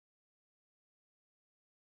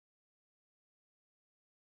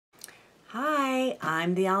Hi,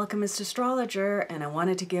 I'm the Alchemist Astrologer, and I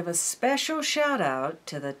wanted to give a special shout out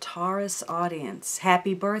to the Taurus audience.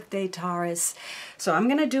 Happy birthday, Taurus. So I'm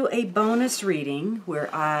going to do a bonus reading where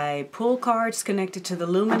I pull cards connected to the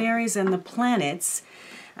luminaries and the planets.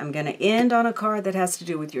 I'm going to end on a card that has to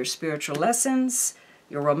do with your spiritual lessons,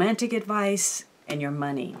 your romantic advice, and your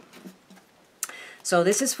money. So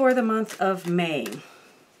this is for the month of May.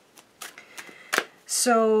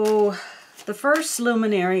 So the first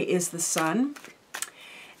luminary is the sun,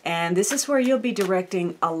 and this is where you'll be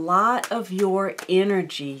directing a lot of your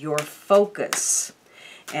energy, your focus.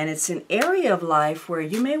 And it's an area of life where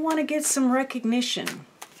you may want to get some recognition.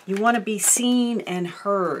 You want to be seen and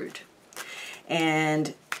heard.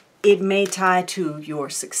 And it may tie to your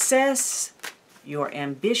success, your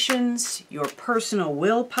ambitions, your personal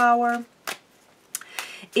willpower.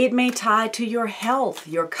 It may tie to your health,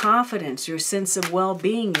 your confidence, your sense of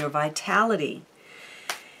well-being, your vitality.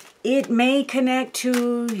 It may connect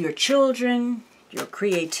to your children, your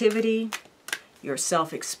creativity, your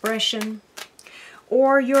self-expression,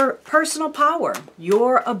 or your personal power,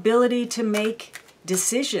 your ability to make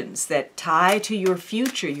decisions that tie to your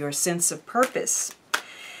future, your sense of purpose.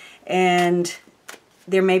 And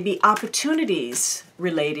there may be opportunities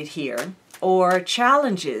related here, or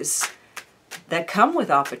challenges that come with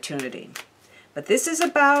opportunity. But this is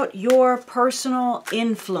about your personal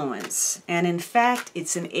influence. And in fact,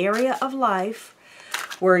 it's an area of life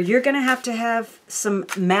where you're going to have some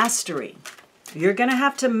mastery. You're going to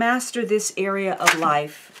have to master this area of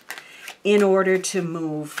life in order to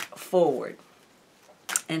move forward.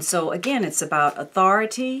 And so again, it's about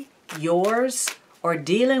authority, yours, or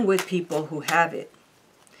dealing with people who have it.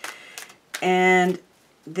 And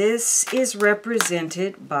this is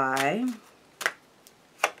represented by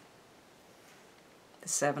the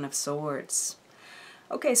Seven of Swords.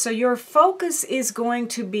 Okay, so your focus is going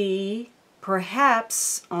to be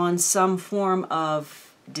perhaps on some form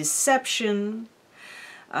of deception,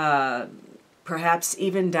 perhaps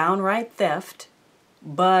even downright theft.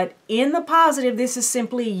 But in the positive, this is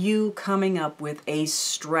simply you coming up with a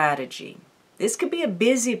strategy. This could be a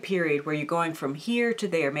busy period where you're going from here to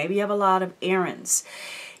there. Maybe you have a lot of errands.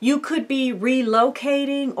 You could be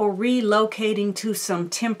relocating or relocating to some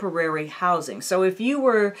temporary housing. So if you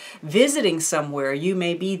were visiting somewhere, you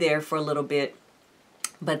may be there for a little bit,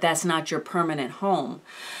 but that's not your permanent home.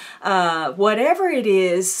 Whatever it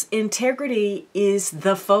is, integrity is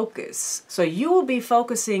the focus. So you will be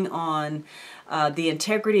focusing on the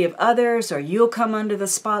integrity of others, or you'll come under the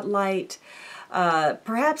spotlight,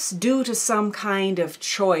 perhaps due to some kind of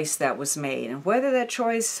choice that was made, and whether that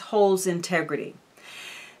choice holds integrity.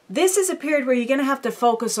 This is a period where you're going to have to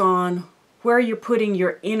focus on where you're putting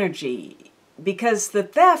your energy, because the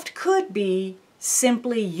theft could be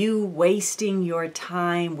simply you wasting your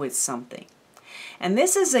time with something. And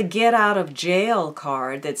this is a get out of jail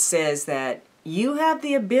card that says that you have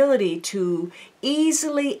the ability to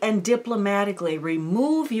easily and diplomatically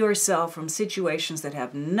remove yourself from situations that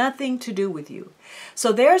have nothing to do with you.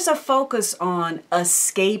 So there's a focus on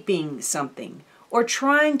escaping something, or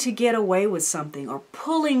trying to get away with something, or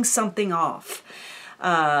pulling something off.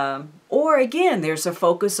 Or again, there's a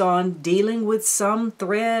focus on dealing with some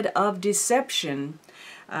thread of deception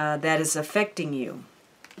that is affecting you.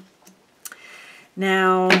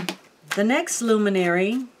 Now, the next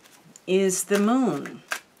luminary is the moon.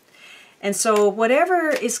 And so whatever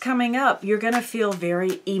is coming up, you're going to feel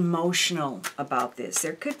very emotional about this.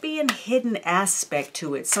 There could be a hidden aspect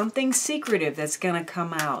to it, something secretive that's going to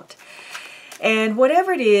come out. And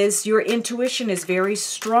whatever it is, your intuition is very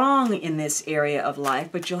strong in this area of life,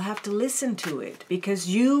 but you'll have to listen to it, because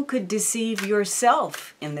you could deceive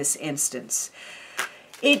yourself in this instance.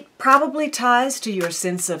 It probably ties to your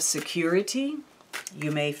sense of security.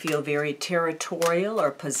 You may feel very territorial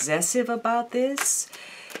or possessive about this.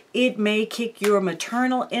 It may kick your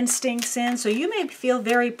maternal instincts in, so you may feel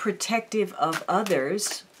very protective of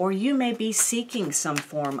others, or you may be seeking some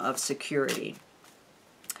form of security.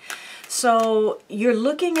 So you're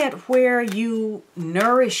looking at where you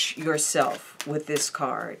nourish yourself with this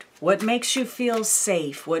card. What makes you feel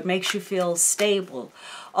safe? What makes you feel stable?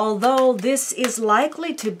 Although this is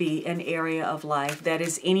likely to be an area of life that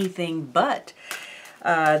is anything but.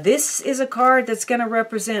 This is a card that's going to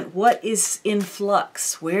represent what is in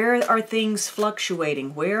flux. Where are things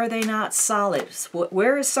fluctuating? Where are they not solid?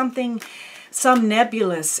 Where is some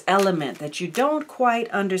nebulous element that you don't quite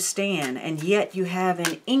understand, and yet you have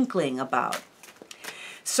an inkling about?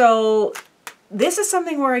 So this is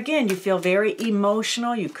something where, again, you feel very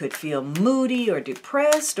emotional. You could feel moody or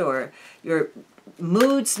depressed, or your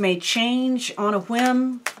moods may change on a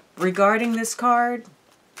whim regarding this card.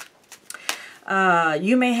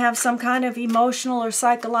 You may have some kind of emotional or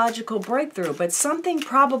psychological breakthrough, but something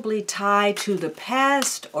probably tied to the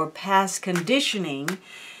past or past conditioning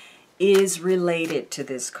is related to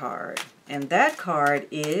this card. And that card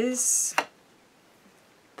is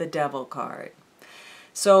the Devil card.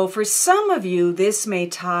 So for some of you, this may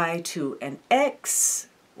tie to an ex,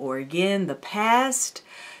 or again, the past,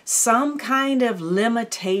 some kind of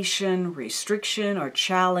limitation, restriction, or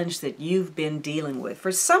challenge that you've been dealing with.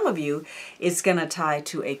 For some of you, it's going to tie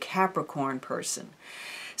to a Capricorn person.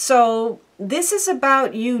 So this is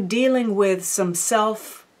about you dealing with some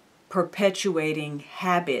self-perpetuating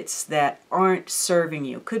habits that aren't serving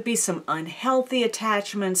you. Could be some unhealthy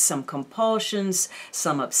attachments, some compulsions,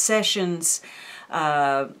 some obsessions.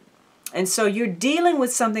 And so you're dealing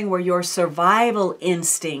with something where your survival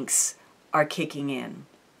instincts are kicking in.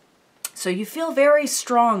 So you feel very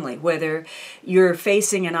strongly, whether you're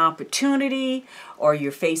facing an opportunity or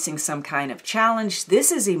you're facing some kind of challenge,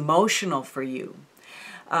 this is emotional for you.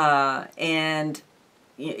 And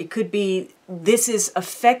it could be, this is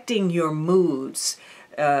affecting your moods,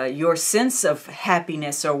 your sense of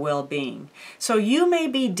happiness or well-being. So you may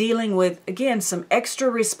be dealing with, again, some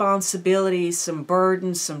extra responsibilities, some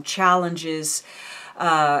burdens, some challenges.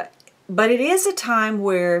 But it is a time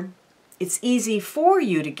where it's easy for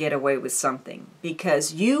you to get away with something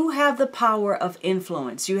because you have the power of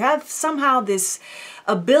influence. You have somehow this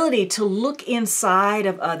ability to look inside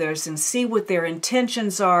of others and see what their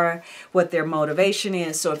intentions are, what their motivation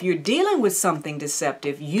is. So if you're dealing with something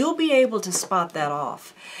deceptive, you'll be able to spot that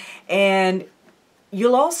off. And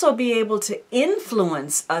you'll also be able to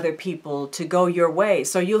influence other people to go your way.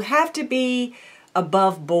 So you'll have to be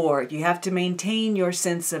above board. You have to maintain your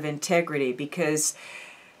sense of integrity because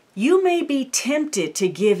you may be tempted to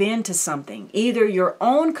give in to something, either your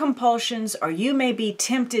own compulsions, or you may be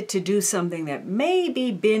tempted to do something that may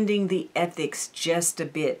be bending the ethics just a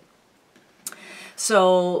bit.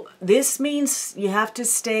 So this means you have to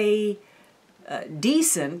stay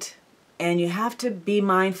decent, and you have to be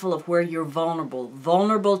mindful of where you're vulnerable.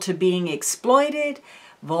 Vulnerable to being exploited,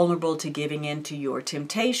 vulnerable to giving in to your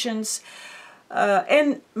temptations,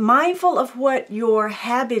 and mindful of what your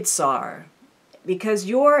habits are. Because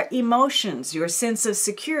your emotions, your sense of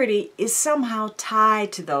security is somehow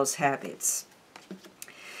tied to those habits.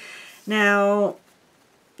 Now,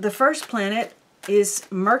 the first planet is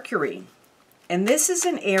Mercury. And this is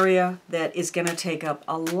an area that is going to take up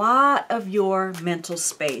a lot of your mental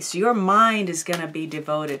space. Your mind is going to be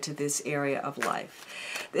devoted to this area of life.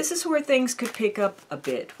 This is where things could pick up a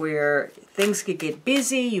bit, where things could get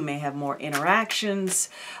busy. You may have more interactions.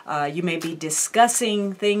 You may be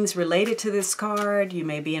discussing things related to this card. You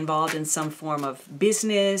may be involved in some form of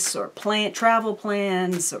business or travel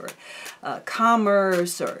plans or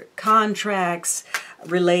commerce or contracts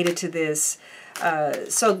related to this.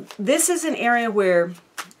 So this is an area where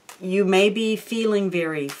you may be feeling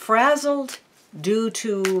very frazzled due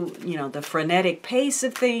to, the frenetic pace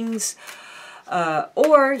of things.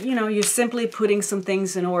 Or, you're simply putting some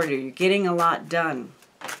things in order. You're getting a lot done.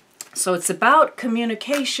 So it's about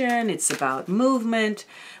communication. It's about movement.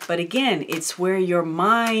 But again, it's where your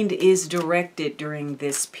mind is directed during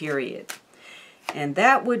this period. And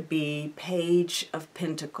that would be Page of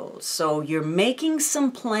Pentacles. So you're making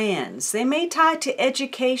some plans. They may tie to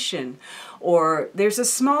education, or there's a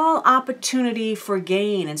small opportunity for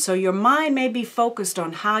gain. And so your mind may be focused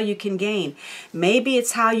on how you can gain. Maybe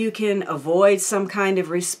it's how you can avoid some kind of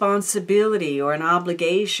responsibility or an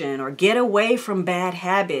obligation, or get away from bad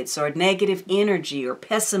habits or negative energy or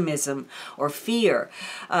pessimism or fear.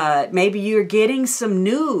 Maybe you're getting some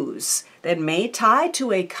news that may tie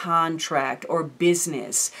to a contract or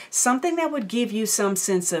business, something that would give you some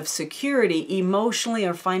sense of security emotionally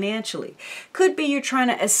or financially. Could be you're trying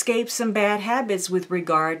to escape some bad habits with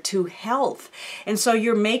regard to health. And so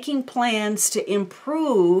you're making plans to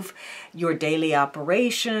improve your daily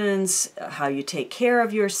operations, how you take care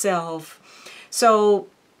of yourself. So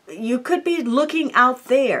you could be looking out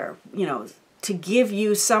there, to give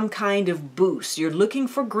you some kind of boost. You're looking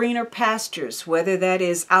for greener pastures, whether that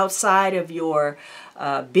is outside of your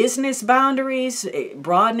business boundaries,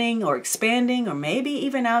 broadening or expanding, or maybe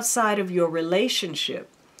even outside of your relationship.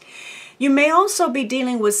 You may also be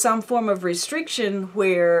dealing with some form of restriction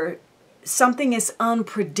where something is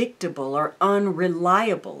unpredictable or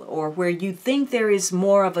unreliable, or where you think there is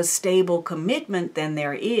more of a stable commitment than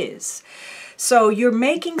there is. So you're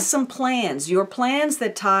making some plans. Your plans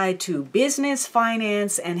that tie to business,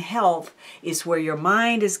 finance, and health is where your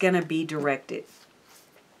mind is going to be directed.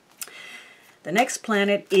 The next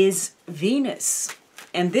planet is Venus.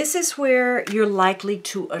 And this is where you're likely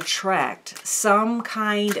to attract some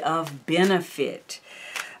kind of benefit.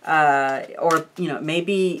 Or,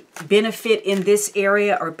 maybe benefit in this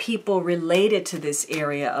area or people related to this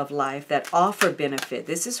area of life that offer benefit.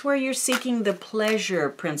 This is where you're seeking the pleasure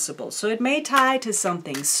principle. So it may tie to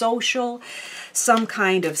something social, some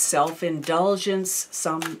kind of self-indulgence,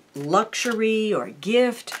 some luxury or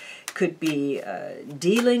gift. Could be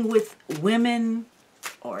dealing with women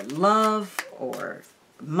or love or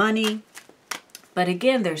money. But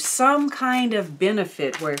again, there's some kind of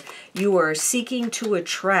benefit where you are seeking to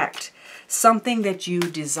attract something that you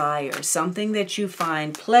desire, something that you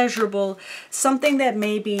find pleasurable, something that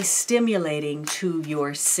may be stimulating to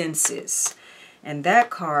your senses. And that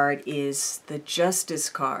card is the Justice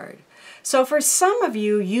card. So for some of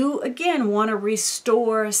you, you again want to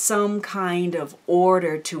restore some kind of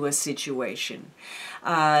order to a situation.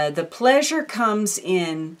 The pleasure comes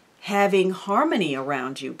in having harmony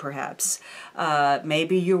around you, perhaps.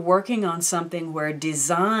 Maybe you're working on something where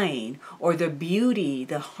design or the beauty,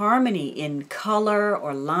 the harmony in color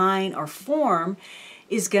or line or form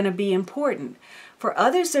is going to be important. For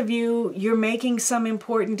others of you, you're making some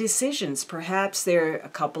important decisions. Perhaps there are a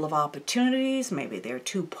couple of opportunities. Maybe there are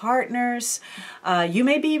two partners. You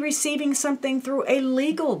may be receiving something through a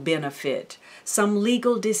legal benefit, some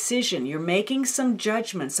legal decision. You're making some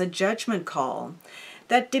judgments, a judgment call.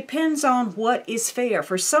 That depends on what is fair.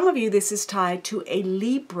 For some of you, this is tied to a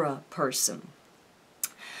Libra person.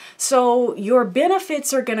 So your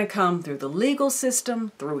benefits are going to come through the legal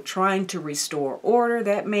system, through trying to restore order.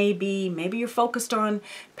 That may be, maybe you're focused on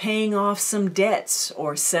paying off some debts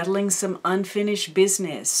or settling some unfinished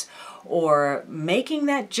business or making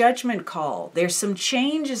that judgment call. There's some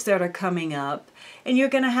changes that are coming up and you're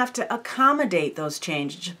going to have to accommodate those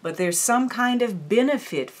changes, but there's some kind of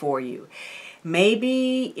benefit for you.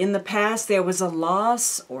 Maybe in the past there was a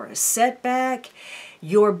loss or a setback.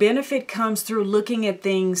 Your benefit comes through looking at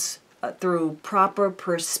things through proper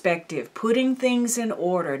perspective, putting things in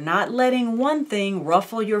order, not letting one thing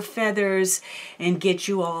ruffle your feathers and get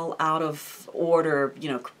you all out of order,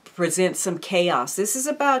 present some chaos. This is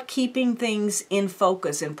about keeping things in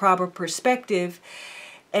focus and proper perspective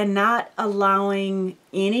and not allowing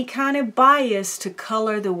any kind of bias to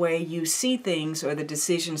color the way you see things or the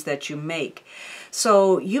decisions that you make.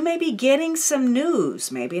 So you may be getting some news.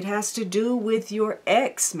 Maybe it has to do with your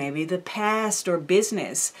ex, maybe the past or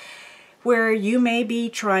business, where you may be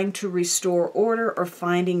trying to restore order or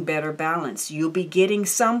finding better balance. You'll be getting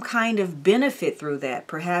some kind of benefit through that.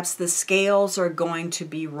 Perhaps the scales are going to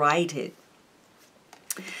be righted.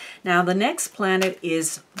 Now the next planet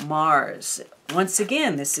is Mars. Once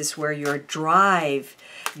again, this is where your drive,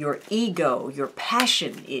 your ego, your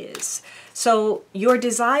passion is. So your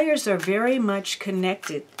desires are very much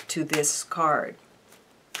connected to this card.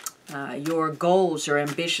 Your goals, your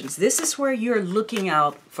ambitions. This is where you're looking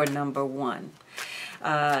out for number one.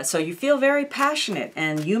 So you feel very passionate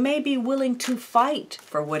and you may be willing to fight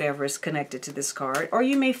for whatever is connected to this card, or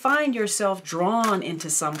you may find yourself drawn into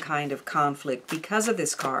some kind of conflict because of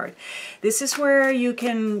this card. This is where you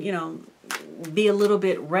can, be a little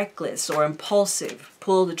bit reckless or impulsive,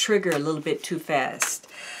 pull the trigger a little bit too fast.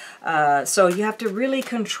 So you have to really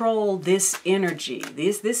control this energy.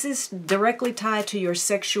 This is directly tied to your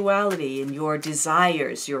sexuality and your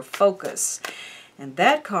desires, your focus. And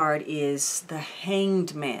that card is the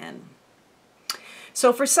Hanged Man.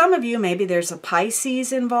 So for some of you, maybe there's a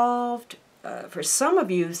Pisces involved. For some of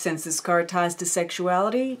you, since this card ties to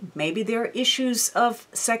sexuality, maybe there are issues of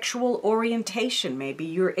sexual orientation. Maybe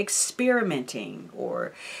you're experimenting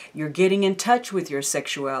or you're getting in touch with your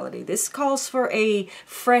sexuality. This calls for a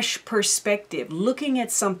fresh perspective, looking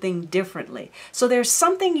at something differently. So there's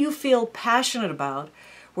something you feel passionate about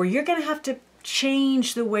where you're going to have to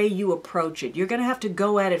change the way you approach it. You're going to have to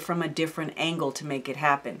go at it from a different angle to make it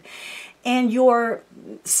happen. And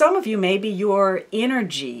some of you, maybe your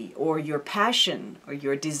energy or your passion or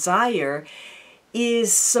your desire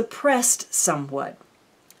is suppressed somewhat.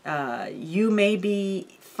 You may be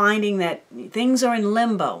finding that things are in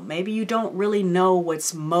limbo. Maybe you don't really know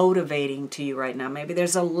what's motivating to you right now. Maybe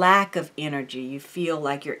there's a lack of energy. You feel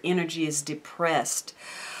like your energy is depressed.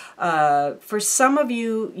 For some of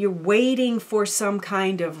you, you're waiting for some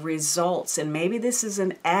kind of results, and maybe this is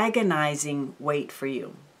an agonizing wait for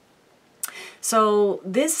you. So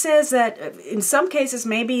this says that in some cases,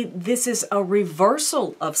 maybe this is a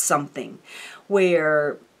reversal of something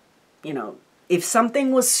where, if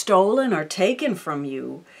something was stolen or taken from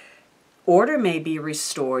you, order may be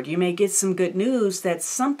restored. You may get some good news that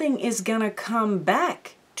something is going to come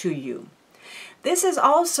back to you. this is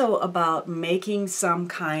also about making some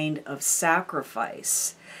kind of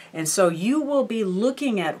sacrifice. And so you will be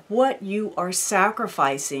looking at what you are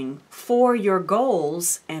sacrificing for your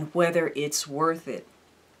goals and whether it's worth it.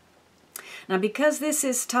 Now, because this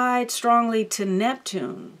is tied strongly to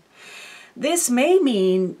Neptune, this may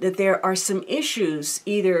mean that there are some issues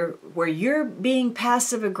either where you're being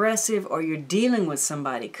passive aggressive or you're dealing with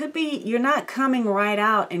somebody. Could be you're not coming right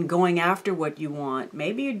out and going after what you want.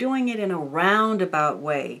 Maybe you're doing it in a roundabout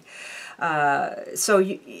way.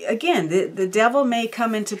 Again, the devil may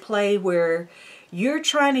come into play where you're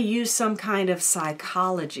trying to use some kind of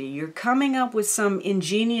psychology. You're coming up with some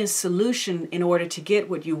ingenious solution in order to get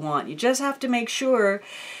what you want. You just have to make sure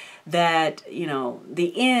that, you know,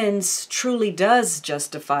 the ends truly does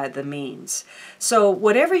justify the means. So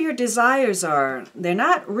whatever your desires are, they're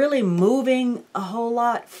not really moving a whole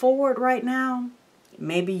lot forward right now.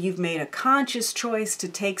 Maybe you've made a conscious choice to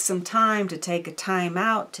take some time, to take a time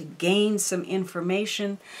out, to gain some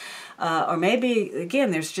information. Or maybe,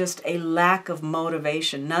 again, there's just a lack of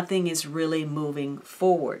motivation. Nothing is really moving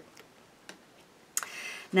forward.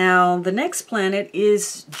 Now, the next planet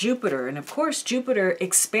is Jupiter. And of course, Jupiter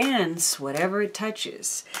expands whatever it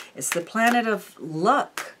touches. It's the planet of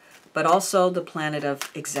luck, but also the planet of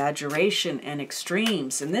exaggeration and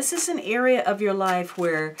extremes. And this is an area of your life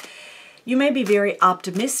where you may be very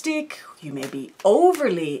optimistic, you may be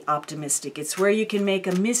overly optimistic. It's where you can make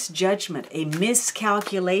a misjudgment, a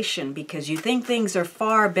miscalculation, because you think things are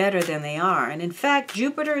far better than they are. And in fact,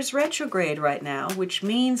 Jupiter is retrograde right now, which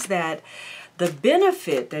means that the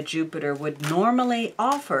benefit that Jupiter would normally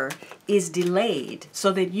offer is delayed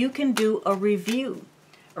so that you can do a review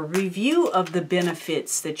of the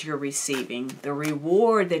benefits that you're receiving, the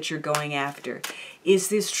reward that you're going after. Is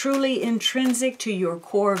this truly intrinsic to your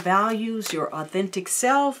core values, your authentic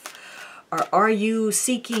self? Or are you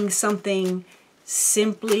seeking something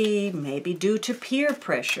simply maybe due to peer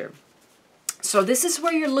pressure? So this is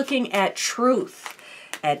where you're looking at truth,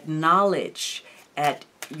 at knowledge, at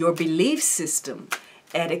your belief system,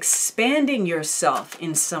 at expanding yourself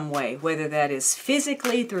in some way, whether that is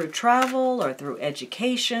physically through travel or through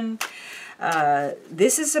education.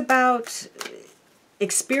 This is about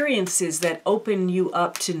experiences that open you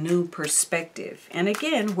up to new perspective. And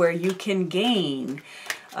again, where you can gain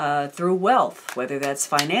through wealth, whether that's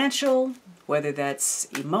financial, whether that's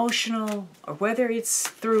emotional, or whether it's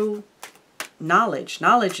through knowledge.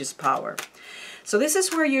 Knowledge is power. So this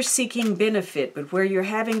is where you're seeking benefit, but where you're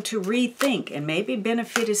having to rethink, and maybe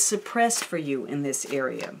benefit is suppressed for you in this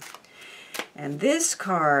area. And this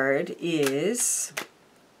card is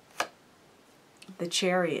the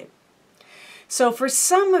Chariot. So for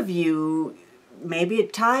some of you, maybe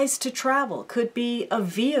it ties to travel. Could be a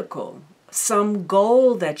vehicle, some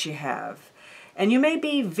goal that you have. And you may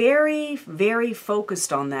be very, very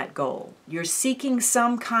focused on that goal. You're seeking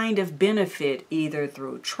some kind of benefit either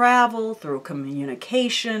through travel, through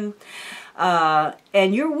communication,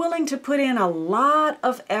 and you're willing to put in a lot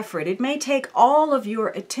of effort. It may take all of your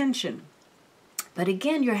attention. But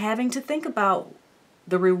again, you're having to think about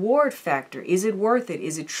the reward factor. Is it worth it?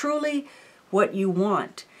 Is it truly what you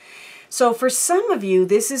want? So for some of you,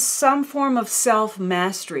 this is some form of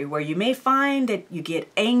self-mastery where you may find that you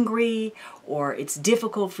get angry or it's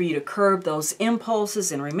difficult for you to curb those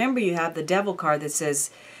impulses. And remember, you have the Devil card that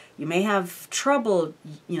says you may have trouble,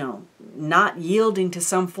 not yielding to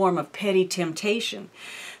some form of petty temptation.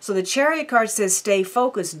 So the Chariot card says stay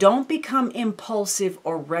focused. Don't become impulsive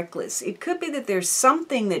or reckless. It could be that there's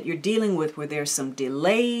something that you're dealing with where there's some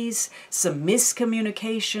delays, some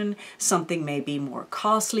miscommunication, something may be more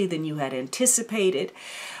costly than you had anticipated.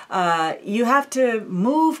 You have to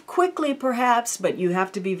move quickly perhaps, but you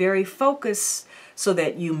have to be very focused so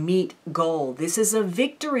that you meet goal. This is a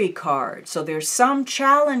victory card. So there's some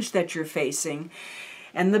challenge that you're facing,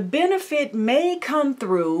 and the benefit may come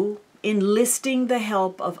through enlisting the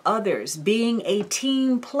help of others, being a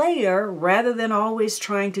team player rather than always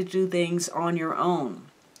trying to do things on your own.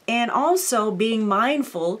 And also being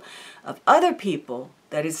mindful of other people,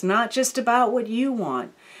 that it's not just about what you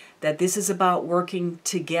want, that this is about working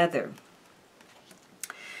together.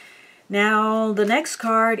 Now, the next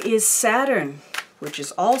card is Saturn, which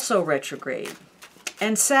is also retrograde.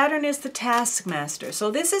 And Saturn is the taskmaster. So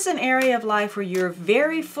this is an area of life where you're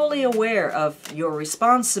very fully aware of your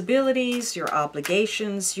responsibilities, your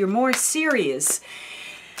obligations. You're more serious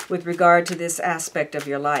with regard to this aspect of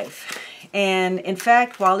your life. And in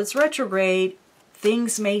fact, while it's retrograde,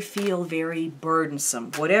 things may feel very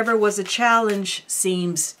burdensome. Whatever was a challenge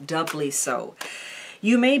seems doubly so.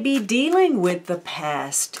 You may be dealing with the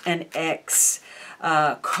past, an ex,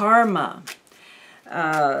 karma.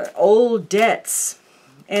 old debts.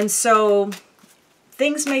 And so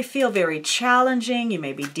things may feel very challenging. You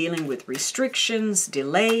may be dealing with restrictions,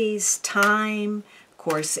 delays, time, of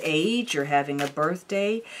course, age. You're having a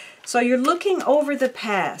birthday. So you're looking over the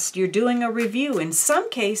past. You're doing a review. In some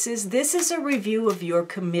cases, this is a review of your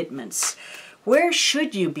commitments. Where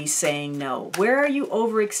should you be saying no? Where are you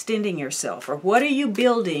overextending yourself? Or what are you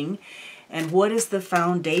building? And what is the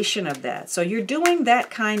foundation of that? So you're doing that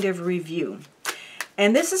kind of review.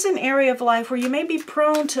 And this is an area of life where you may be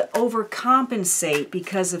prone to overcompensate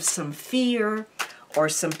because of some fear or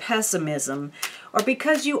some pessimism, or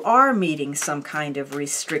because you are meeting some kind of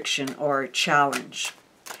restriction or challenge.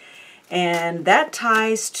 And that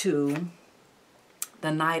ties to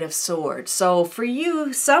the Knight of Swords. So for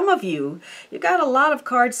you, some of you, you got a lot of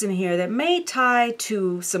cards in here that may tie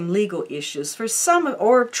to some legal issues for some,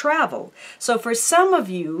 or travel. So for some of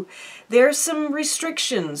you, there's some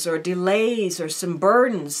restrictions or delays or some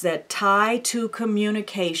burdens that tie to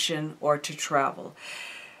communication or to travel.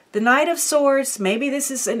 The Knight of Swords, maybe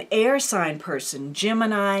this is an air sign person,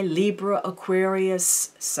 Gemini, Libra,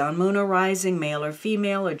 Aquarius, Sun, Moon, or Rising, male or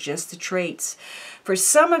female, or just the traits. For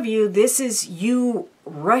some of you, this is you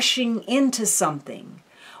rushing into something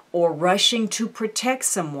or rushing to protect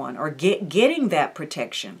someone or getting that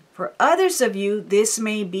protection. For others of you, this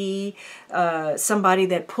may be somebody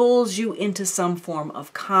that pulls you into some form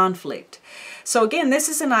of conflict. So again, this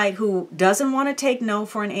is a knight who doesn't want to take no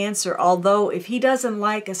for an answer, although if he doesn't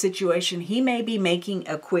like a situation, he may be making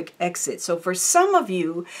a quick exit. So for some of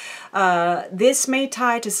you, this may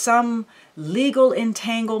tie to some legal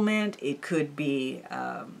entanglement. It could be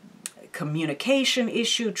communication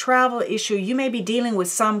issue, travel issue. You may be dealing with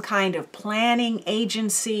some kind of planning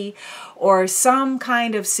agency or some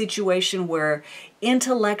kind of situation where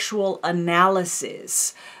intellectual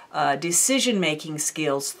analysis, decision-making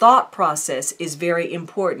skills, thought process is very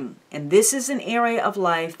important. And this is an area of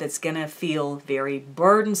life that's going to feel very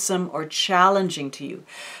burdensome or challenging to you.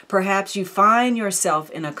 Perhaps you find yourself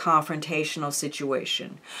in a confrontational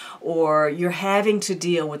situation, or you're having to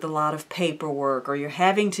deal with a lot of paperwork, or you're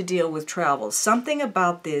having to deal with travel. Something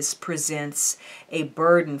about this presents a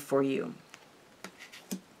burden for you.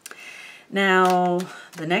 Now,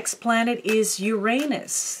 the next planet is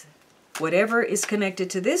Uranus. Whatever is connected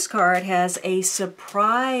to this card has a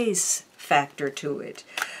surprise factor to it.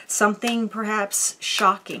 Something perhaps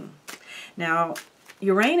shocking. Now,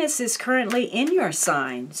 Uranus is currently in your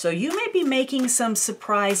sign, so you may be making some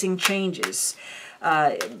surprising changes.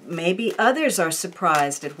 Maybe others are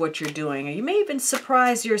surprised at what you're doing, or you may even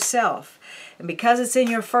surprise yourself. And because it's in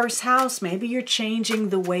your first house, maybe you're changing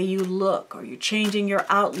the way you look, or you're changing your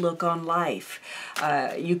outlook on life.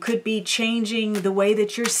 You could be changing the way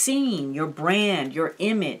that you're seen, your brand, your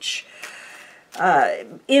image.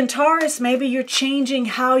 In Taurus, maybe you're changing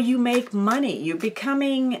how you make money. You're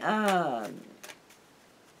becoming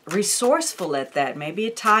resourceful at that. Maybe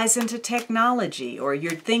it ties into technology, or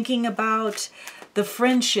you're thinking about the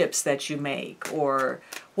friendships that you make, or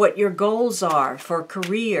what your goals are for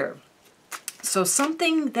career. So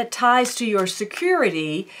something that ties to your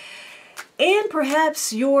security and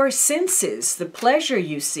perhaps your senses, the pleasure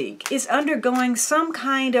you seek, is undergoing some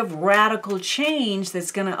kind of radical change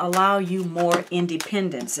that's going to allow you more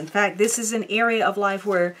independence. In fact, this is an area of life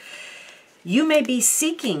where you may be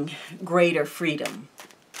seeking greater freedom.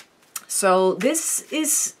 So this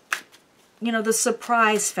is, you know, the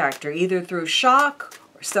surprise factor, either through shock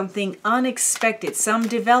or something unexpected, some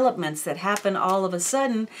developments that happen all of a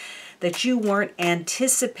sudden that you weren't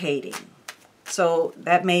anticipating. So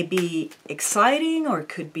that may be exciting or it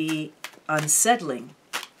could be unsettling.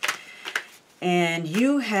 And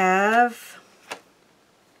you have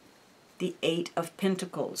the Eight of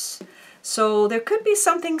Pentacles. So there could be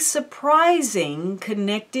something surprising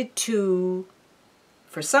connected to,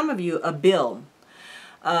 for some of you, a bill.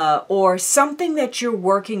 Or something that you're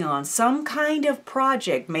working on, some kind of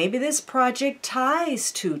project. Maybe this project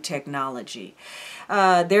ties to technology.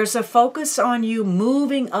 There's a focus on you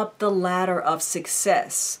moving up the ladder of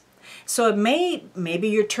success. So it maybe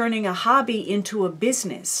you're turning a hobby into a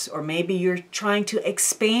business, or maybe you're trying to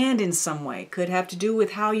expand in some way. Could have to do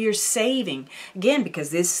with how you're saving. Again,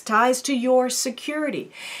 because this ties to your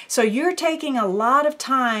security. So you're taking a lot of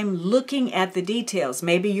time looking at the details.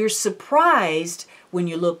 Maybe you're surprised when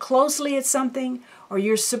you look closely at something, or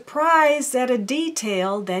you're surprised at a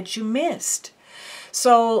detail that you missed.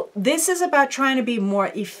 So this is about trying to be more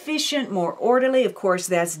efficient, more orderly. Of course,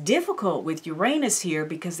 that's difficult with Uranus here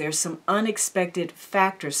because there's some unexpected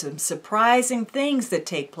factors, some surprising things that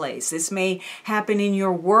take place. This may happen in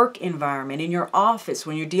your work environment, in your office,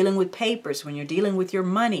 when you're dealing with papers, when you're dealing with your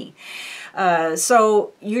money.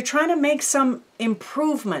 So you're trying to make some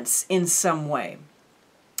improvements in some way.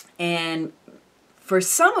 And for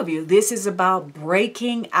some of you, this is about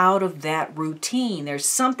breaking out of that routine. There's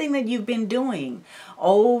something that you've been doing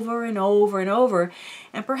over and over and over,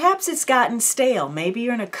 and perhaps it's gotten stale. Maybe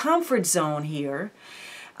you're in a comfort zone here,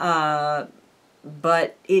 but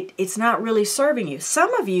it's not really serving you.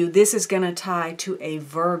 Some of you, this is going to tie to a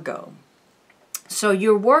Virgo. So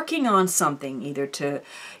you're working on something, either to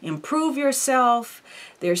improve yourself.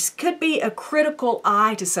 There could be a critical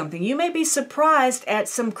eye to something. You may be surprised at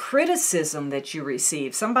some criticism that you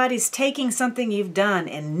receive. Somebody's taking something you've done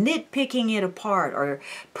and nitpicking it apart or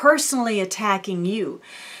personally attacking you.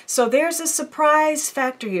 So there's a surprise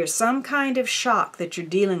factor here, some kind of shock that you're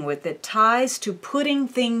dealing with that ties to putting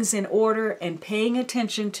things in order and paying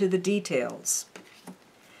attention to the details.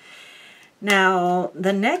 Now,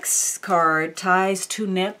 the next card ties to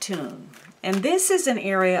Neptune. And this is an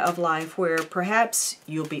area of life where perhaps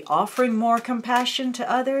you'll be offering more compassion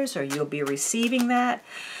to others or you'll be receiving that.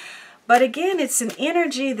 But again, it's an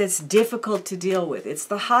energy that's difficult to deal with. It's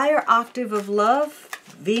the higher octave of love,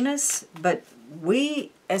 Venus, but we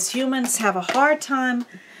as humans have a hard time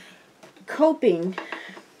coping.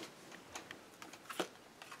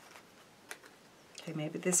 Okay,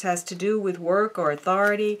 maybe this has to do with work or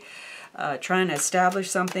authority. Trying to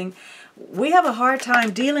establish something. We have a hard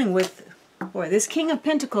time dealing with, boy, this King of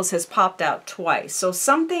Pentacles has popped out twice. So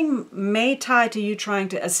something may tie to you trying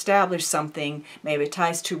to establish something. Maybe it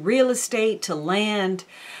ties to real estate, to land,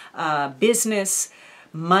 business,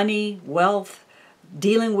 money, wealth,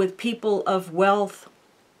 dealing with people of wealth.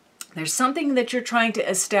 There's something that you're trying to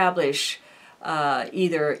establish,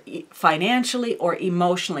 either financially or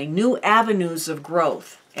emotionally, new avenues of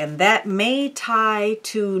growth. And that may tie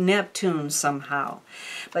to Neptune somehow.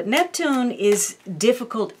 But Neptune is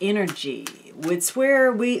difficult energy. It's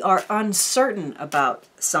where we are uncertain about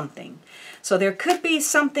something. So there could be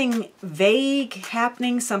something vague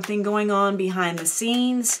happening, something going on behind the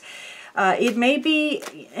scenes. It may be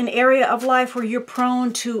an area of life where you're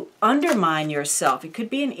prone to undermine yourself. It could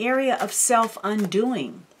be an area of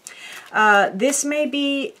self-undoing. This may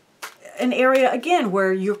be an area, again,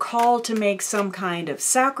 where you're called to make some kind of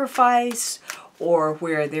sacrifice or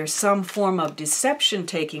where there's some form of deception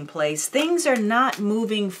taking place. Things are not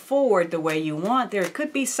moving forward the way you want. There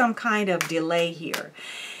could be some kind of delay here.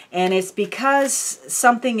 And it's because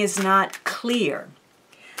something is not clear.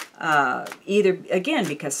 Either, again,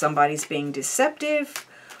 because somebody's being deceptive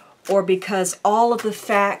or because all of the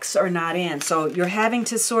facts are not in. So you're having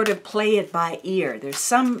to sort of play it by ear. There's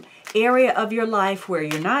some area of your life where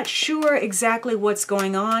you're not sure exactly what's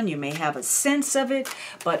going on. You may have a sense of it,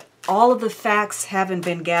 but all of the facts haven't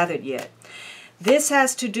been gathered yet. This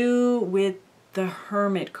has to do with the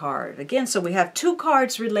Hermit card. Again, so we have two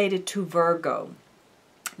cards related to Virgo.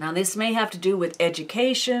 Now, this may have to do with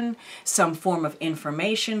education, some form of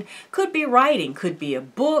information. Could be writing, could be a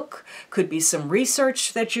book, could be some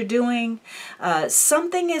research that you're doing.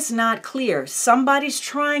 Something is not clear. Somebody's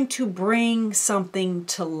trying to bring something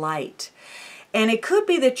to light. And it could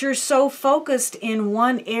be that you're so focused in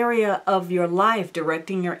one area of your life,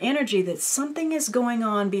 directing your energy, that something is going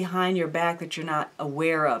on behind your back that you're not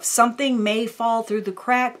aware of. Something may fall through the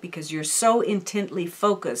crack because you're so intently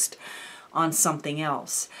focused on something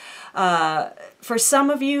else. For some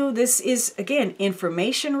of you, this is, again,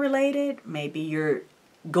 information related. Maybe you're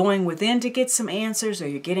going within to get some answers or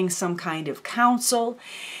you're getting some kind of counsel.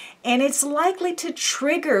 And it's likely to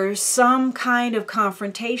trigger some kind of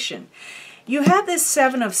confrontation. You have this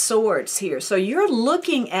Seven of Swords here. So you're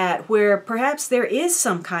looking at where perhaps there is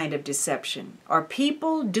some kind of deception. Are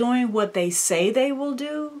people doing what they say they will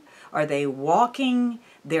do? Are they walking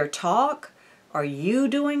their talk? Are you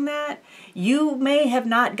doing that? You may have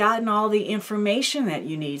not gotten all the information that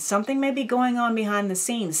you need. Something may be going on behind the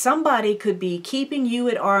scenes. Somebody could be keeping you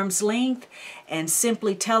at arm's length and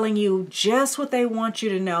simply telling you just what they want you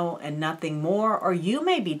to know and nothing more, or you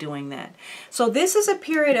may be doing that. So this is a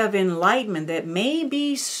period of enlightenment that may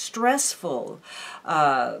be stressful.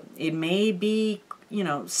 It may be,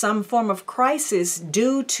 some form of crisis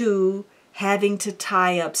due to having to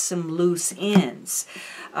tie up some loose ends.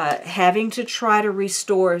 Having to try to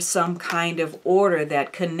restore some kind of order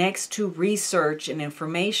that connects to research and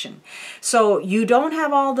information. So you don't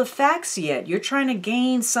have all the facts yet. You're trying to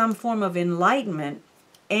gain some form of enlightenment,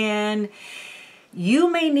 and You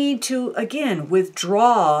may need to, again,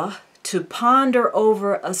 withdraw to ponder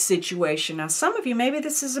over a situation. Now, some of you, maybe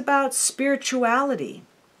this is about spirituality.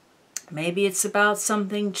 Maybe it's about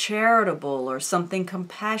something charitable or something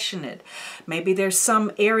compassionate. Maybe there's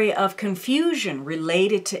some area of confusion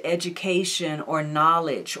related to education or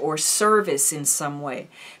knowledge or service in some way.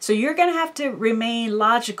 So you're going to have to remain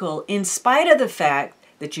logical in spite of the fact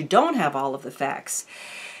that you don't have all of the facts.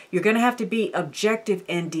 You're going to have to be objective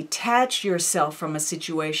and detach yourself from a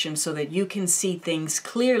situation so that you can see things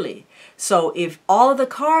clearly. So if all of the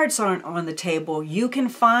cards aren't on the table, you can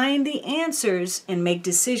find the answers and make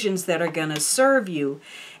decisions that are going to serve you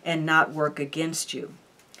and not work against you.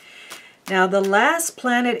 Now, the last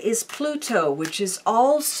planet is Pluto, which is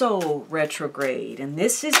also retrograde, and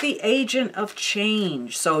this is the agent of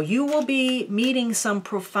change. So you will be meeting some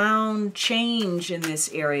profound change in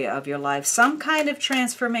this area of your life, some kind of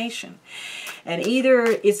transformation. And either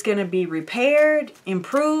it's going to be repaired,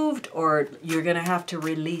 improved, or you're going to have to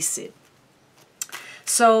release it.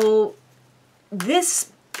 So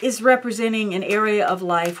this is representing an area of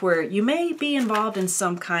life where you may be involved in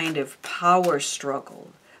some kind of power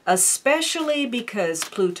struggle, especially because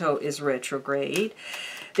Pluto is retrograde.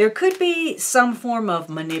 There could be some form of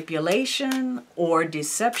manipulation or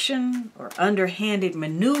deception or underhanded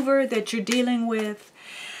maneuver that you're dealing with.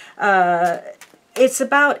 It's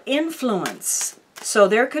about influence. So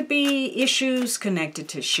there could be issues connected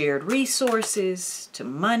to shared resources, to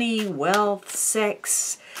money, wealth,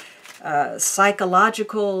 sex,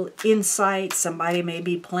 psychological insight. Somebody may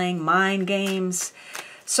be playing mind games.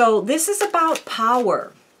 So this is about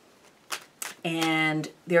power.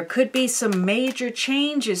 And there could be some major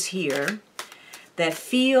changes here that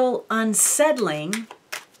feel unsettling,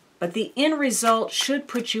 but the end result should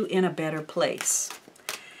put you in a better place.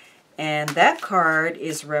 And that card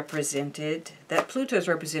is represented, that Pluto is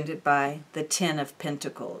represented by the Ten of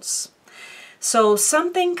Pentacles. So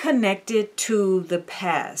something connected to the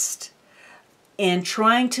past and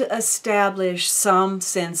trying to establish some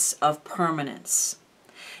sense of permanence.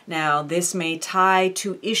 Now, this may tie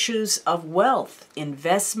to issues of wealth,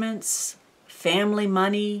 investments, family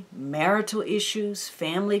money, marital issues,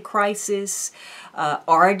 family crisis,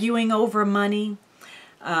 arguing over money.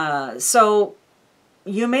 So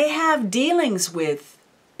you may have dealings with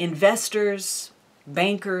investors,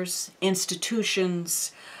 bankers,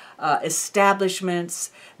 institutions, establishments.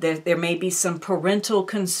 There may be some parental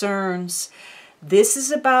concerns. This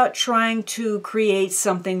is about trying to create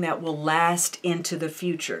something that will last into the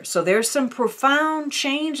future. So there's some profound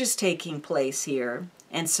changes taking place here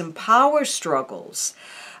and some power struggles,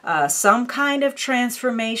 some kind of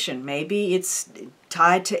transformation. Maybe it's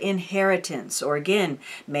tied to inheritance, or again,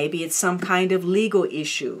 maybe it's some kind of legal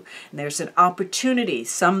issue. And there's an opportunity.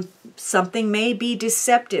 Something may be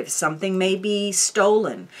deceptive. Something may be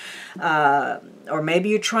stolen. Or maybe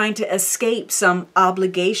you're trying to escape some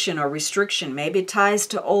obligation or restriction. Maybe it ties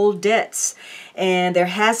to old debts. And there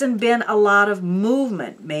hasn't been a lot of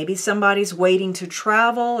movement. Maybe somebody's waiting to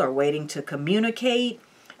travel or waiting to communicate.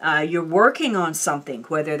 You're working on something,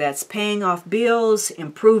 whether that's paying off bills,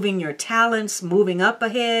 improving your talents, moving up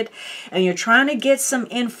ahead, and you're trying to get some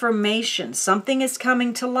information. Something is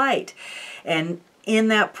coming to light. And in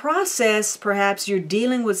that process, perhaps you're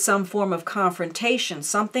dealing with some form of confrontation.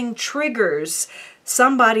 Something triggers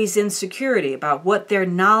somebody's insecurity about what their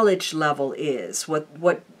knowledge level is,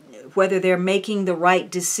 whether they're making the right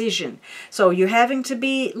decision. So you're having to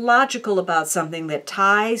be logical about something that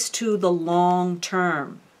ties to the long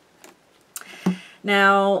term.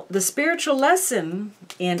 Now, the spiritual lesson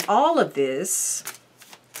in all of this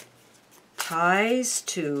ties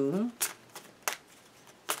to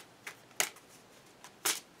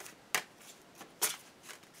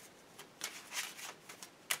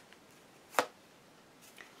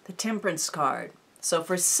the Temperance card. So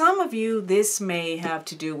for some of you, this may have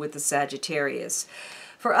to do with the Sagittarius.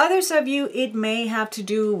 For others of you, it may have to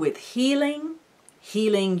do with healing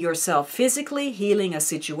yourself physically, healing a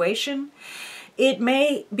situation. It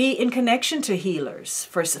may be in connection to healers.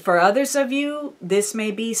 For others of you, this may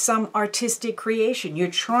be some artistic creation. You're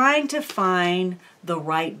trying to find the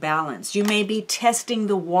right balance. You may be testing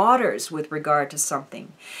the waters with regard to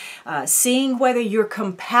something, seeing whether you're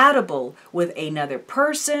compatible with another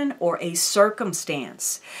person or a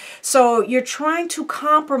circumstance. So you're trying to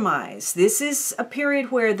compromise. This is a period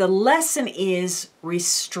where the lesson is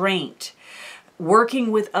restraint.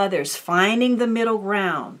 working with others, finding the middle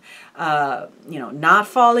ground, not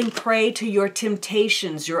falling prey to your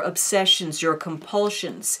temptations, your obsessions, your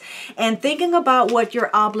compulsions, and thinking about what your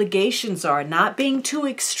obligations are, not being too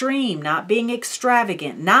extreme, not being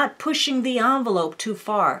extravagant, not pushing the envelope too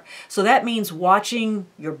far. So that means watching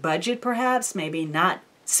your budget, perhaps, maybe not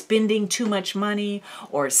spending too much money,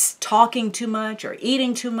 or talking too much, or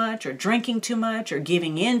eating too much, or drinking too much, or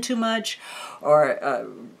giving in too much, or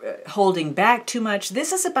holding back too much.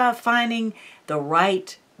 This is about finding the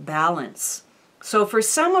right balance. So for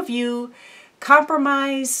some of you,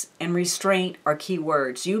 compromise and restraint are key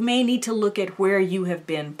words. You may need to look at where you have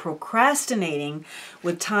been procrastinating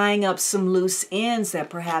with tying up some loose ends that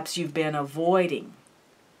perhaps you've been avoiding.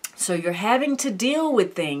 So you're having to deal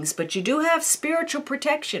with things, but you do have spiritual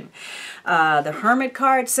protection. The Hermit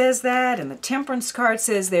card says that, and the Temperance card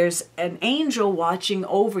says there's an angel watching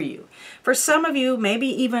over you. For some of you, maybe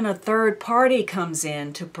even a third party comes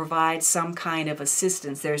in to provide some kind of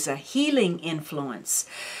assistance. There's a healing influence.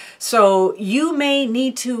 So you may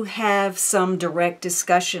need to have some direct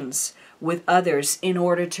discussions with others in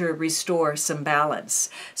order to restore some balance.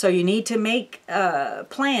 So you need to make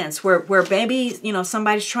plans where maybe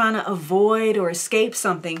somebody's trying to avoid or escape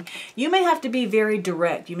something. You may have to be very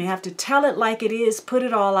direct. You may have to tell it like it is, put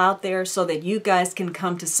it all out there so that you guys can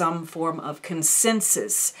come to some form of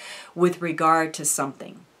consensus with regard to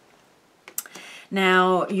something.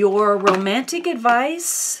 Now, your romantic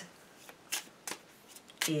advice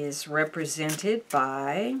is represented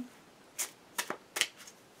by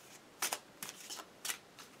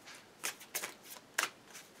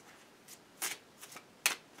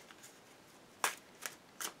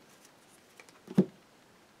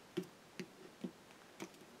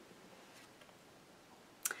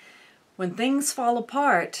when things fall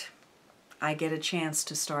apart, I get a chance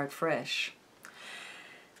to start fresh.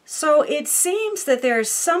 So it seems that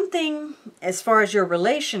there's something as far as your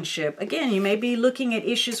relationship. Again, you may be looking at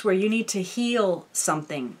issues where you need to heal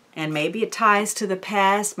something. And maybe it ties to the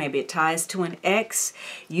past. Maybe it ties to an ex.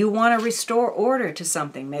 You want to restore order to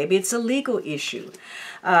something. Maybe it's a legal issue.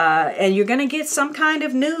 And you're going to get some kind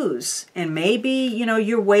of news. And maybe,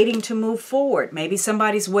 you're waiting to move forward. Maybe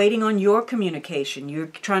somebody's waiting on your communication. You're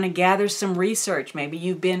trying to gather some research. Maybe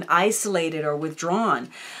you've been isolated or withdrawn.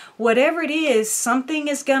 Whatever it is, something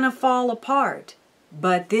is going to fall apart.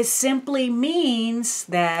 But this simply means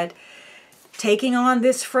that taking on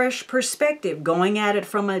this fresh perspective, going at it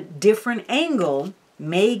from a different angle,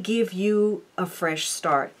 may give you a fresh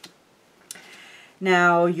start.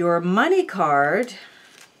 Now, your money card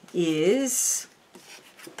is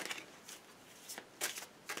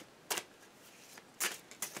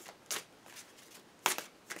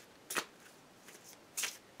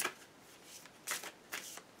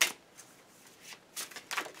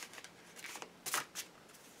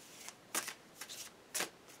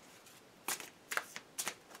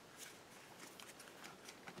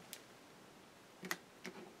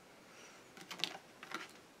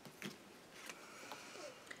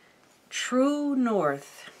True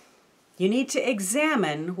North. You need to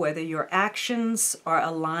examine whether your actions are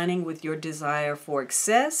aligning with your desire for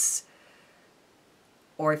success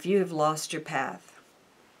or if you have lost your path.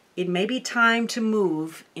 It may be time to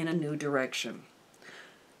move in a new direction.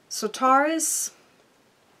 So Taurus,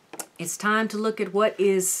 it's time to look at what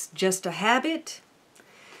is just a habit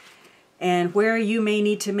and where you may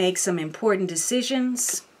need to make some important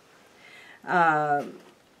decisions.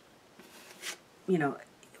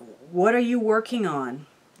 What are you working on?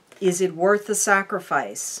 Is it worth the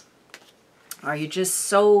sacrifice? Are you just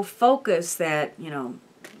so focused that,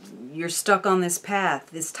 you're stuck on this path?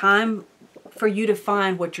 It's time for you to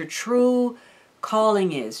find what your true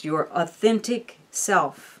calling is, your authentic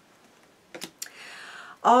self.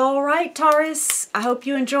 All right, Taurus, I hope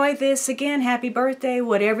you enjoyed this. Again, happy birthday.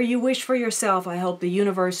 Whatever you wish for yourself, I hope the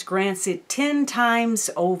universe grants it 10 times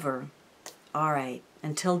over. All right,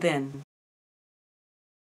 until then.